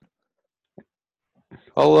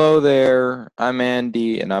Hello there, I'm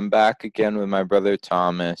Andy, and I'm back again with my brother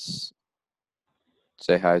Thomas.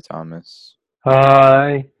 Say hi, Thomas.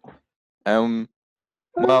 Hi. Um,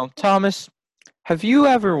 well, Thomas, have you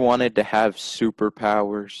ever wanted to have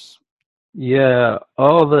superpowers? Yeah,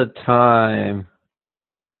 all the time.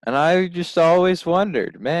 And I just always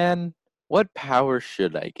wondered, man, what power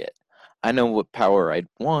should I get? I know what power I'd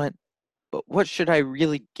want, but what should I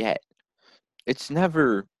really get? It's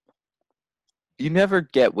never, you never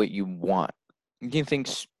get what you want. You think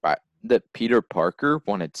that Peter Parker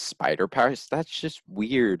wanted spider powers? That's just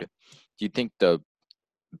weird. Do you think the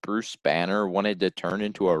Bruce Banner wanted to turn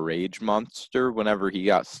into a rage monster whenever he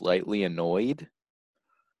got slightly annoyed?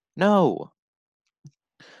 No.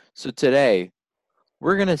 So today,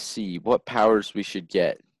 we're going to see what powers we should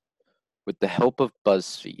get with the help of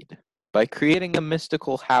Buzzfeed by creating a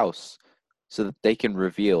mystical house so that they can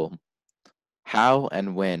reveal how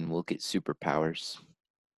and when we'll get superpowers.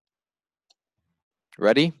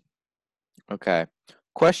 Ready? Okay.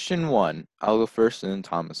 Question 1. I'll go first and then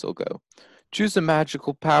Thomas will go. Choose a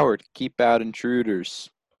magical power to keep out intruders.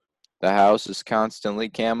 The house is constantly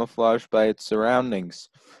camouflaged by its surroundings.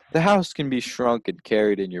 The house can be shrunk and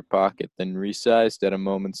carried in your pocket, then resized at a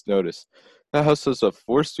moment's notice. The house has a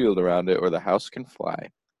force field around it, or the house can fly.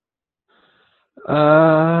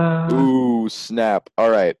 Uh, Ooh, snap. All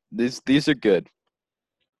right, these are good.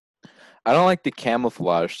 I don't like the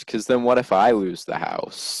camouflage, because then what if I lose the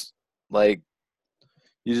house? Like,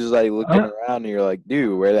 you just like looking I, around and you're like,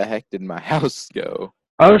 dude, where the heck did my house go?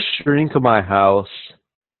 I'll shrink my house.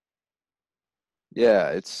 Yeah,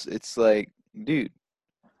 it's like, dude,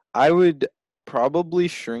 I would probably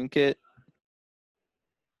shrink it,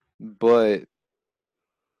 but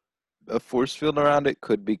a force field around it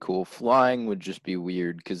could be cool. Flying would just be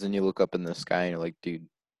weird because then you look up in the sky and you're like, dude,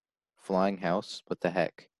 flying house? What the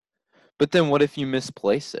heck? But then what if you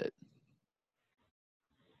misplace it?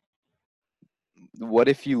 What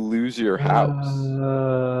if you lose your house?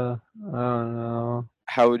 I don't know.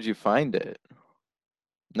 How would you find it?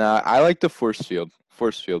 Nah, I like the force field.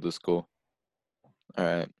 Force field is cool. All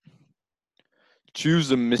right.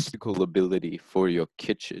 Choose a mystical ability for your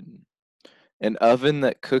kitchen. An oven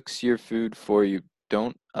that cooks your food for you.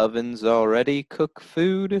 Don't ovens already cook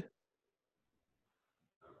food?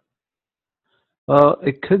 Well,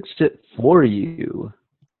 it cooks it for you.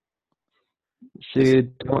 So Is you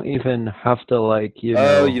don't even have to, like,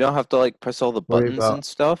 Oh, you don't have to like press all the worry buttons and about,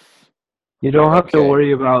 stuff? you don't have to Okay.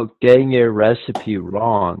 worry about getting your recipe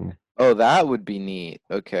wrong. Oh, that would be neat.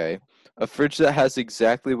 Okay. A fridge that has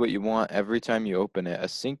exactly what you want every time you open it. A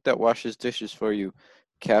sink that washes dishes for you.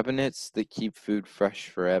 Cabinets that keep food fresh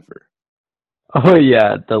forever. Oh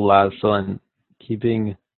yeah, the last one.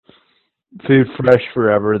 Keeping food fresh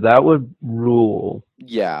forever. That would rule.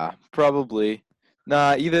 Yeah, probably.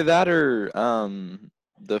 Nah, either that or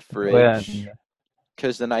the fridge. When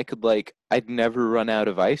 'Cause then I could like I'd never run out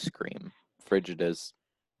of ice cream. Fridge it is.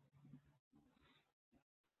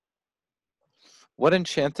 What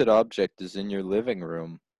enchanted object is in your living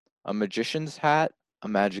room? A magician's hat, a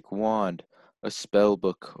magic wand, a spell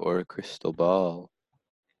book, or a crystal ball?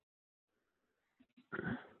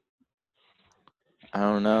 I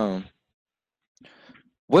don't know.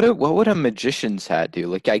 What would a magician's hat do?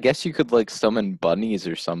 Like I guess you could like summon bunnies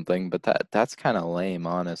or something, but that's kind of lame,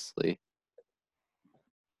 honestly.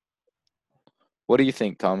 What do you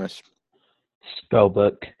think, Thomas? spell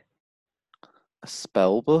book. A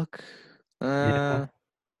spell book? Yeah. Uh,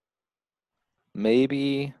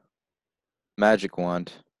 maybe magic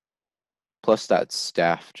wand. Plus that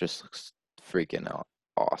staff just looks freaking out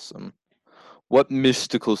awesome. What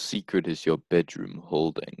mystical secret is your bedroom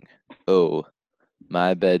holding? Oh,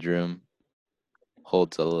 my bedroom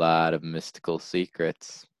holds a lot of mystical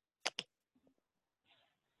secrets.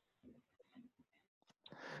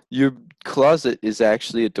 Your closet is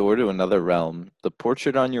actually a door to another realm. The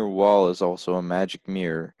portrait on your wall is also a magic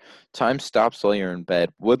mirror. Time stops while you're in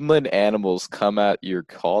bed. Woodland animals come at your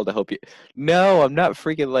call to help you. No, I'm not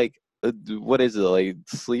freaking like, what is it, like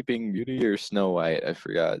Sleeping Beauty or Snow White? I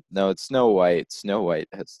forgot. No, it's Snow White. Snow White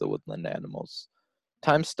has the woodland animals.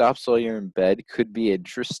 Time stops while you're in bed could be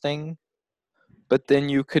interesting, but then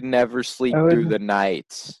you could never sleep I through would, the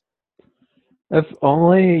night. if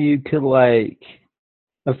only you could, like,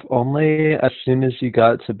 if only as soon as you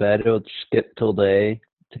got to bed it would skip till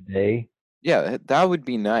today, Yeah, that would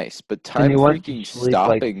be nice, but and time you went to freaking sleep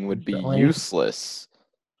like stopping would be instantly. useless.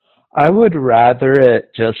 I would rather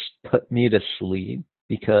it just put me to sleep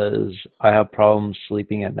because I have problems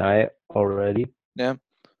sleeping at night already. Yeah.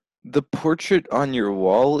 The portrait on your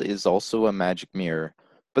wall is also a magic mirror.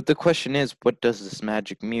 But the question is, what does this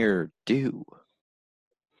magic mirror do?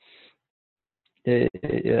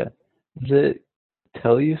 Yeah. Does it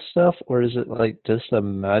tell you stuff, or is it like just a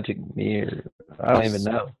magic mirror? I don't even This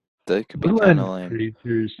know. that could be kind of Woodland lame.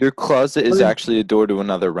 creatures. Your closet is Woodland, actually a door to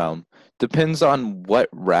another realm. Depends on what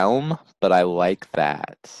realm, but I like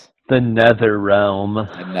that. the nether realm,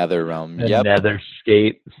 The nether realm. the Yep.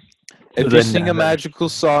 netherscape, If you the sing a nether. magical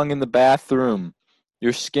song in the bathroom,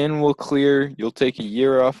 your skin will clear, you'll take a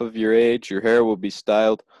year off of your age, your hair will be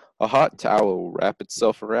styled, a hot towel will wrap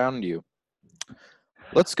itself around you.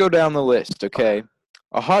 Let's go down the list, okay?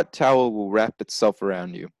 A hot towel will wrap itself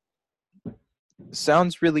around you.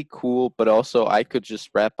 Sounds really cool, but also I could just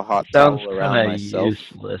wrap a hot Sounds towel kind around of myself.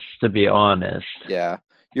 useless, to be honest. Yeah.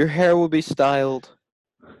 Your hair will be styled.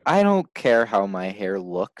 I don't care how my hair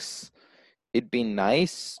looks. It'd be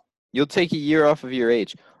nice. You'll take a year off of your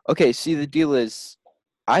age. Okay, see, the deal is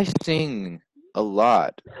I sing a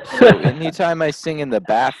lot. So anytime I sing in the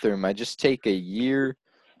bathroom, I just take a year.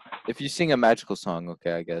 If you sing a magical song,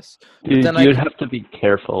 okay, I guess. But Dude, then I you'd could, have to be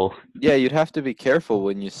careful. yeah, you'd have to be careful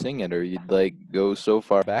when you sing it, or you'd like go so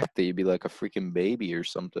far back that you'd be like a freaking baby or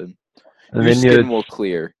something. And Your then you'd, skin will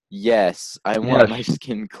clear. Yes, I want yes, my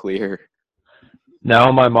skin clear.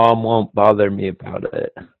 now my mom won't bother me about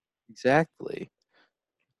it. Exactly.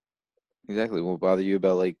 Exactly. Won't bother you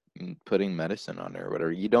about like putting medicine on her or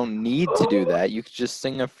whatever. You don't need to do that. You could just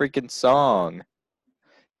sing a freaking song.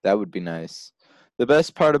 That would be nice. The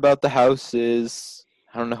best part about the house is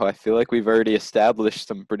I don't know, I feel like we've already established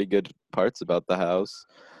some pretty good parts about the house.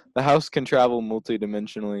 The house can travel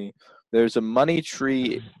multidimensionally. There's a money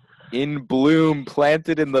tree in bloom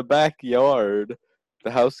planted in the backyard.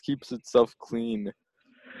 The house keeps itself clean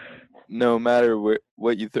no matter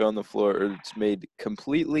what you throw on the floor, or it's made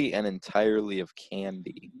completely and entirely of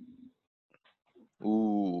candy.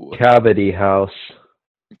 Ooh, Cavity house.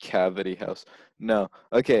 cavity house. No.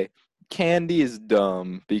 Okay. Candy is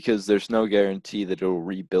dumb because there's no guarantee that it'll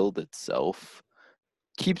rebuild itself.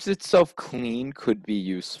 Keeps itself clean could be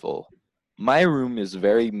useful. My room is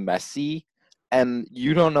very messy, and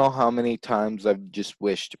you don't know how many times I've just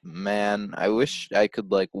wished, man, I wish I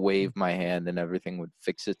could like wave my hand and everything would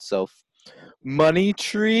fix itself. Money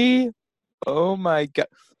tree? Oh my god.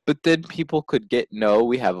 But then people could get, no,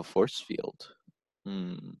 we have a force field.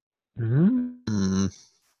 Hmm. Mm.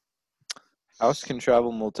 House can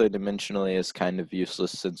travel multidimensionally is kind of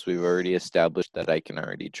useless since we've already established that I can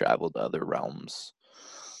already travel to other realms.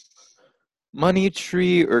 Money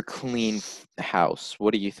tree or clean house?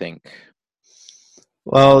 What do you think?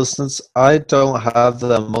 Well, since I don't have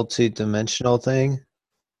the multi-dimensional thing,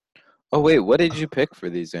 Oh wait, what did you pick for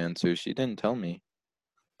these answers? You didn't tell me.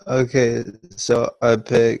 okay, so I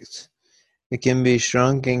picked it can be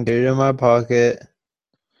shrunk and carried in my pocket.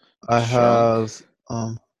 I Shrunk. have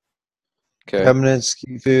Okay. cabinets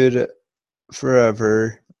keep food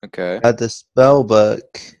forever. Okay. I had the spell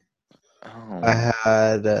book. I Oh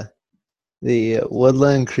had the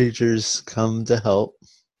woodland creatures come to help.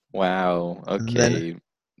 wow. And then Okay.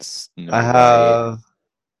 Snow I White. have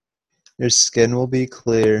your skin will be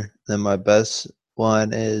clear. Then my best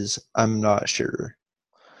one is I'm not sure.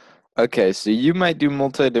 Okay, so you might do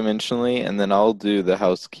multidimensionally, and then I'll do the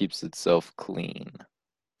house keeps itself clean.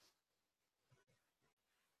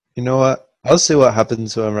 You know what? I'll see what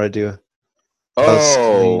happens whenever I do house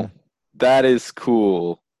Oh, clean. that is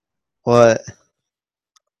cool. What?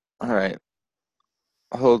 All right,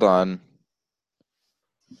 hold on.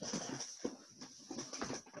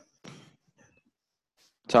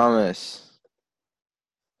 Thomas.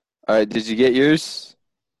 All right, did you get yours?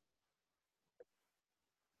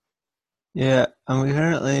 Yeah, I'm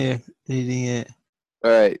currently reading it.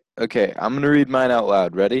 All right, okay, I'm gonna read mine out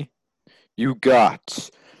loud. Ready? You got.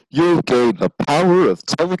 You'll gain the power of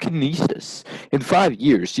telekinesis. In 5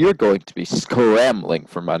 years, you're going to be scrambling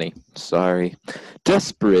for money. Sorry.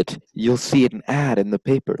 Desperate, you'll see an ad in the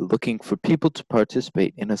paper looking for people to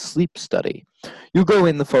participate in a sleep study. You go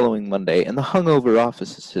in the following Monday, and the hungover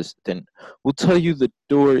office assistant will tell you the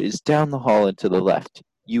door is down the hall and to the left.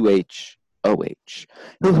 UHOH.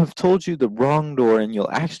 He'll have told you the wrong door, and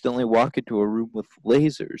you'll accidentally walk into a room with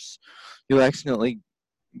lasers. You'll accidentally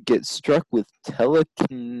get struck with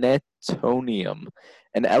telekinetonium,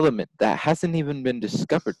 an element that hasn't even been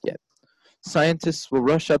discovered yet. Scientists will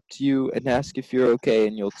rush up to you and ask if you're okay,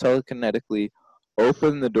 and you'll telekinetically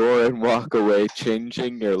open the door and walk away,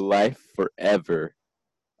 changing your life forever.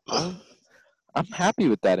 I'm I'm happy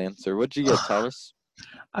with that answer. What'd you get, Thomas?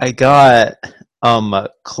 I got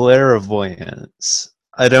clairvoyance.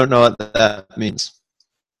 I don't know what that means.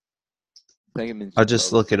 I think it means I'll you'll tell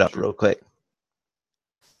just the look it up future. real quick.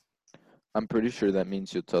 I'm pretty sure that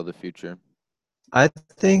means you'll tell the future. I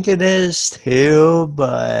think it is too,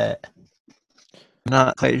 but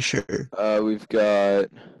Not quite sure. We've got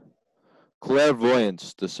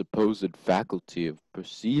clairvoyance, the supposed faculty of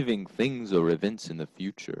perceiving things or events in the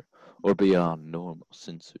future or beyond normal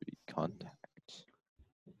sensory contact.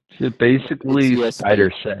 So It's basically ESP.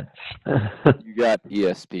 spider sense. You got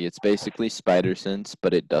ESP. It's basically spider sense,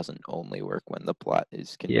 but it doesn't only work when the plot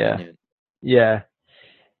is Yeah. convenient. Yeah.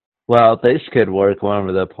 Well, this could work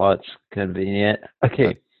whenever the plot's convenient.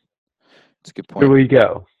 Okay, It's a good here point. we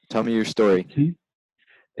go. Tell me your story.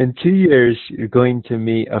 In 2 years, you're going to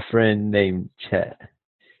meet a friend named Chet,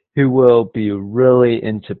 who will be really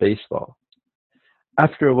into baseball.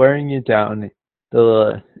 After wearing you down,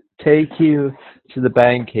 they'll take you to the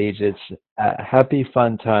batting cages at Happy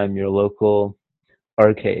Fun Time, your local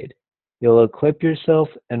arcade. You'll equip yourself,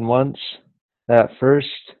 and once that first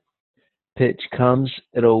pitch comes,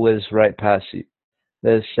 it'll whiz right past you.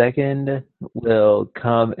 The second will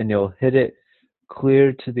come and you'll hit it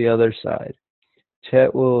clear to the other side.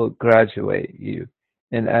 Chet will graduate you,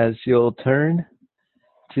 and as you'll turn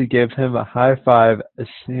to give him a high five, as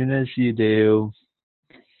soon as you do,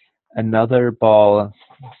 another ball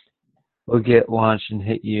will get launched and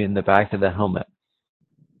hit you in the back of the helmet.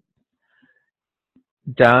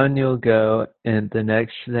 Down you'll go, and the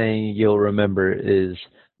next thing you'll remember is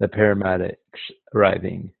the paramedics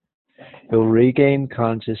arriving. You'll regain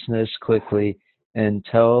consciousness quickly and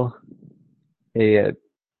tell a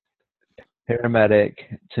paramedic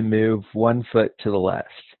to move 1 foot to the left.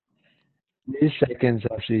 2 seconds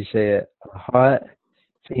after you say it, a hot,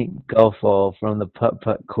 faint golf ball from the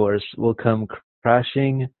putt-putt course will come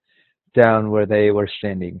crashing down where they were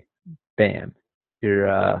standing. Bam.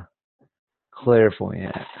 You're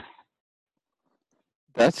clairvoyant.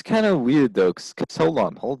 That's kind of weird though, cause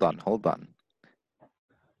hold on.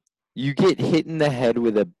 You get hit in the head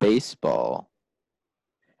with a baseball.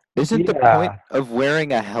 Isn't the point Yeah. of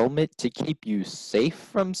wearing a helmet to keep you safe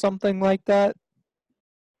from something like that?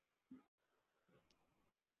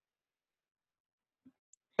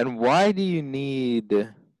 And why do you need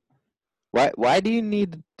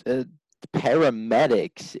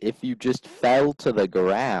paramedics if you just fell to the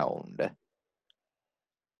ground?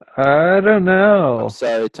 I don't I'm know.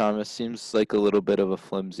 sorry, Thomas. Seems like a little bit of a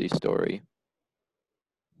flimsy story.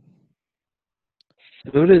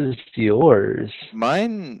 So does yours.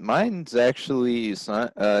 Mine's actually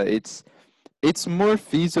it's more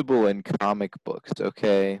feasible in comic books.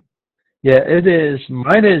 Okay, Yeah, it is.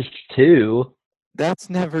 Mine is too. that's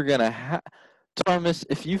never gonna happen. Thomas,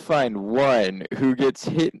 if you find one who gets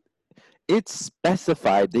hit, it's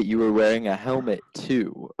specified that you were wearing a helmet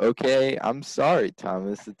too. Okay, I'm sorry,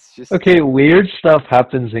 Thomas. It's just Okay, weird stuff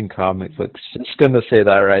happens in comic books. Just gonna say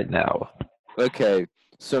that right now. okay.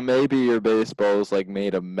 So maybe your baseball is like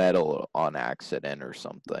made of metal on accident or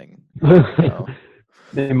something. I don't know.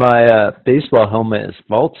 Maybe my baseball helmet is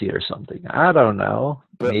faulty or something. I don't know.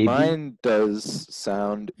 But Maybe. mine does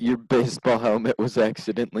sound your baseball helmet was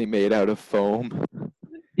accidentally made out of foam.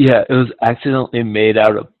 Yeah, it was accidentally made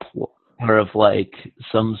out of or of like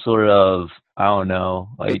some sort of I don't know,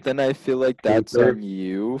 But like then I feel like that's paper. on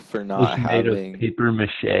you for It was not made of having. paper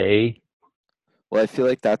mache. Well, I feel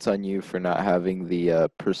like that's on you for not having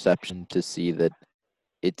the perception to see that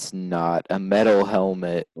it's not a metal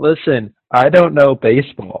helmet. Listen, I don't know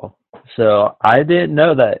baseball, so I didn't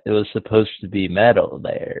know that it was supposed to be metal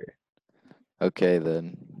there. Okay,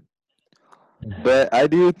 then. But I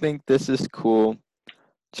do think this is cool.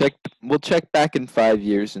 Check. We'll check back in 5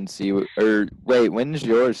 years and see. Or wait, when's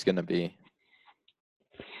yours gonna be?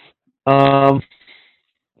 Um,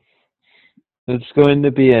 it's going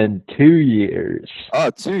to be in 2 years. Oh,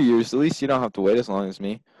 2 years. At least you don't have to wait as long as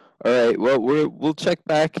me. All right. Well, we'll check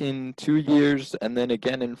back in 2 years and then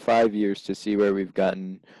again in 5 years to see where we've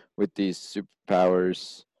gotten with these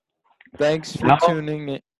superpowers. Thanks for Now, tuning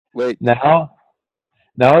in. Wait. now,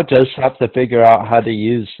 now, I just have to figure out how to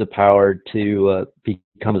use the power to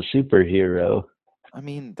become a superhero. I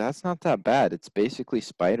mean, that's not that bad. It's basically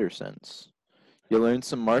spider sense. You learn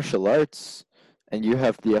some martial arts, and you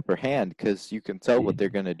have the upper hand because you can tell what they're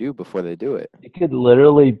gonna do before they do it. You could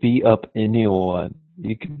literally beat up anyone.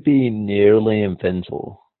 You could be nearly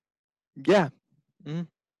invincible. Yeah. Mm.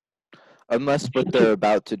 Unless what they're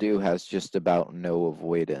about to do has just about no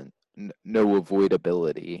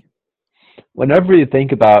avoidability. Whenever you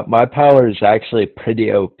think about it, my power is actually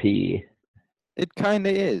pretty OP. It kind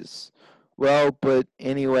of is. Well, but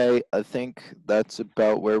anyway, I think that's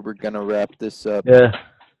about where we're going to wrap this up. Yeah.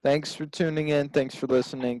 Thanks for tuning in. Thanks for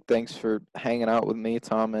listening. Thanks for hanging out with me,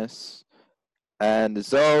 Thomas. And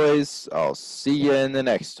as always, I'll see you in the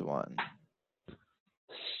next one.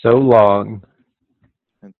 So long.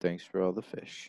 And thanks for all the fish.